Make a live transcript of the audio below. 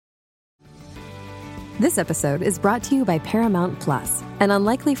This episode is brought to you by Paramount Plus. An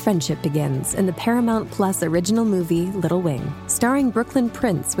unlikely friendship begins in the Paramount Plus original movie Little Wing, starring Brooklyn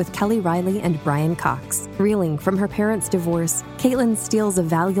Prince with Kelly Riley and Brian Cox. Reeling from her parents' divorce, Caitlin steals a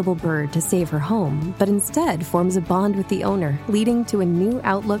valuable bird to save her home, but instead forms a bond with the owner, leading to a new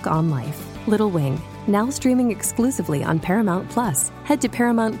outlook on life. Little Wing, now streaming exclusively on Paramount Plus. Head to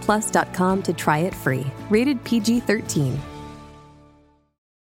ParamountPlus.com to try it free. Rated PG-13.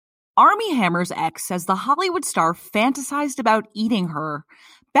 Armie Hammer's ex says the Hollywood star fantasized about eating her.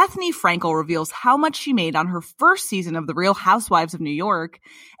 Bethany Frankel reveals how much she made on her first season of The Real Housewives of New York.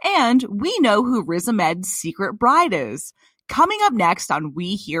 And we know who Riz Ahmed's secret bride is. Coming up next on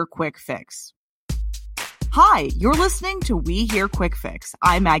We Hear Quick Fix. Hi, you're listening to We Hear Quick Fix.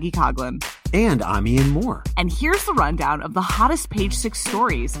 I'm Maggie Coughlin. And I'm Ian Moore. And here's the rundown of the hottest Page Six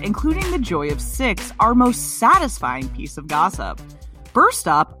stories, including the Joy of Six, our most satisfying piece of gossip. First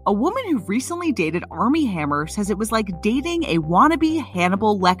up, a woman who recently dated Armie Hammer says it was like dating a wannabe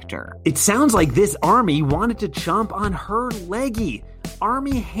Hannibal Lecter. It sounds like this Armie wanted to chomp on her leggy.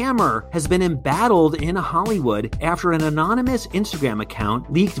 Armie Hammer has been embattled in Hollywood after an anonymous Instagram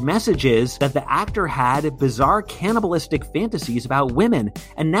account leaked messages that the actor had bizarre cannibalistic fantasies about women,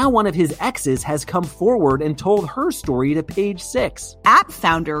 and now one of his exes has come forward and told her story to Page Six. App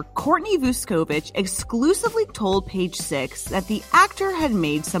founder Courtney Vuskovic exclusively told Page Six that the actor had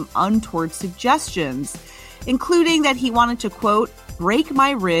made some untoward suggestions, including that he wanted to, quote, break my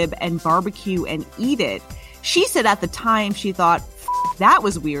rib and barbecue and eat it. She said at the time she thought, that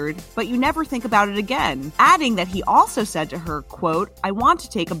was weird, but you never think about it again, adding that he also said to her, quote, I want to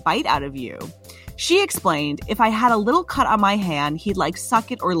take a bite out of you. She explained, if I had a little cut on my hand, he'd like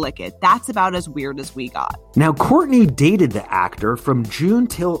suck it or lick it. That's about as weird as we got. Now, Courtney dated the actor from June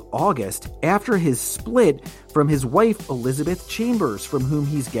till August after his split from his wife, Elizabeth Chambers, from whom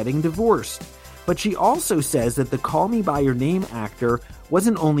he's getting divorced. But she also says that the Call Me By Your Name actor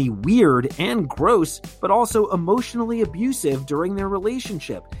wasn't only weird and gross, but also emotionally abusive during their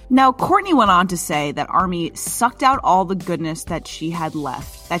relationship. Now, Courtney went on to say that Armie sucked out all the goodness that she had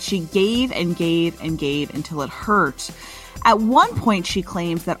left, that she gave and gave and gave until it hurt. At one point, she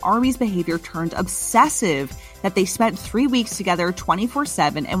claims that Armie's behavior turned obsessive, that they spent 3 weeks together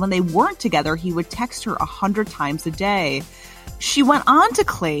 24/7, and when they weren't together, he would text her 100 times a day. She went on to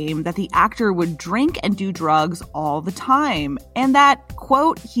claim that the actor would drink and do drugs all the time, and that,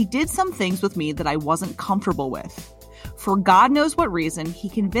 quote, he did some things with me that I wasn't comfortable with. For God knows what reason, he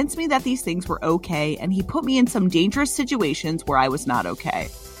convinced me that these things were okay, and he put me in some dangerous situations where I was not okay.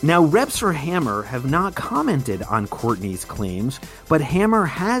 Now, reps for Hammer have not commented on Courtney's claims, but Hammer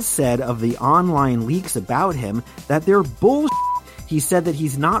has said of the online leaks about him that they're bullshit. He said that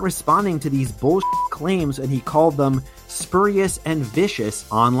he's not responding to these bullshit claims, and he called them spurious and vicious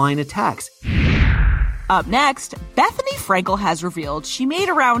online attacks. Up next, Bethany Frankel has revealed she made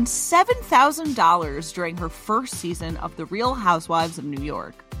around $7,000 during her first season of The Real Housewives of New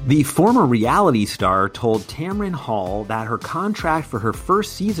York. The former reality star told Tamron Hall that her contract for her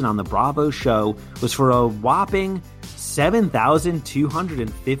first season on the Bravo show was for a whopping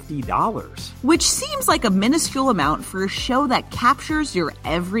 $7,250. Which seems like a minuscule amount for a show that captures your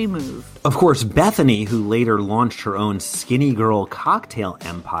every move. Of course, Bethany, who later launched her own Skinny Girl cocktail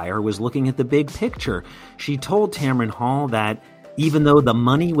empire, was looking at the big picture. She told Tamron Hall that even though the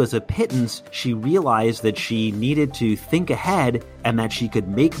money was a pittance, she realized that she needed to think ahead and that she could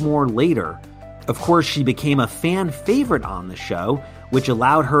make more later. Of course, she became a fan favorite on the show, which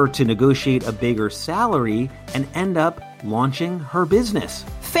allowed her to negotiate a bigger salary and end up launching her business.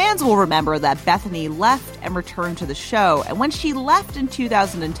 Fans will remember that Bethany left and returned to the show, and when she left in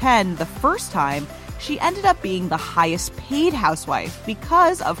 2010, the first time, she ended up being the highest paid housewife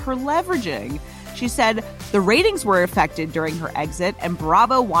because of her leveraging. She said the ratings were affected during her exit, and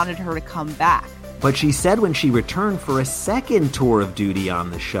Bravo wanted her to come back. But she said when she returned for a second tour of duty on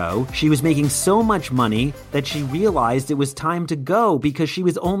the show, she was making so much money that she realized it was time to go because she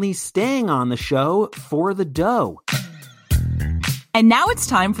was only staying on the show for the dough. And now it's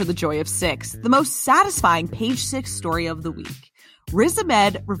time for the Joy of Six, the most satisfying Page Six story of the week. Riz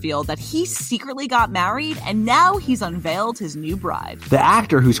Ahmed revealed that he secretly got married, and now he's unveiled his new bride. The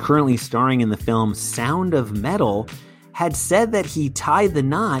actor, who's currently starring in the film Sound of Metal, had said that he tied the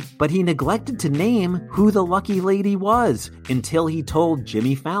knot, but he neglected to name who the lucky lady was until he told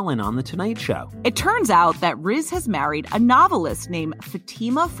Jimmy Fallon on The Tonight Show. It turns out that Riz has married a novelist named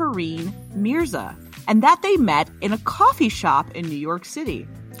Fatima Fareen Mirza, and that they met in a coffee shop in New York City.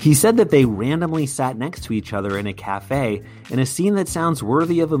 He said that they randomly sat next to each other in a cafe in a scene that sounds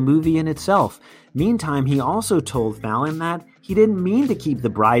worthy of a movie in itself. Meantime, he also told Fallon that he He didn't mean to keep the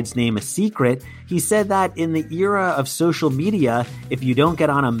bride's name a secret. He said that in the era of social media, if you don't get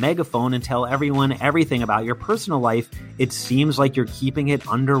on a megaphone and tell everyone everything about your personal life, it seems like you're keeping it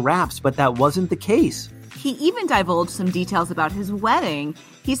under wraps, but that wasn't the case. He even divulged some details about his wedding.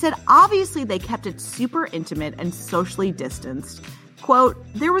 He said obviously they kept it super intimate and socially distanced. Quote,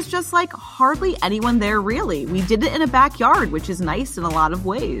 there was just like hardly anyone there really. We did it in a backyard, which is nice in a lot of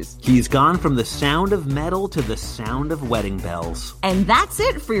ways. He's gone from the sound of metal to the sound of wedding bells. And that's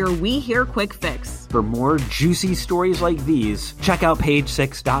it for your We Hear Quick Fix. For more juicy stories like these, check out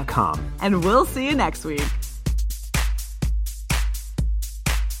page6.com. And we'll see you next week.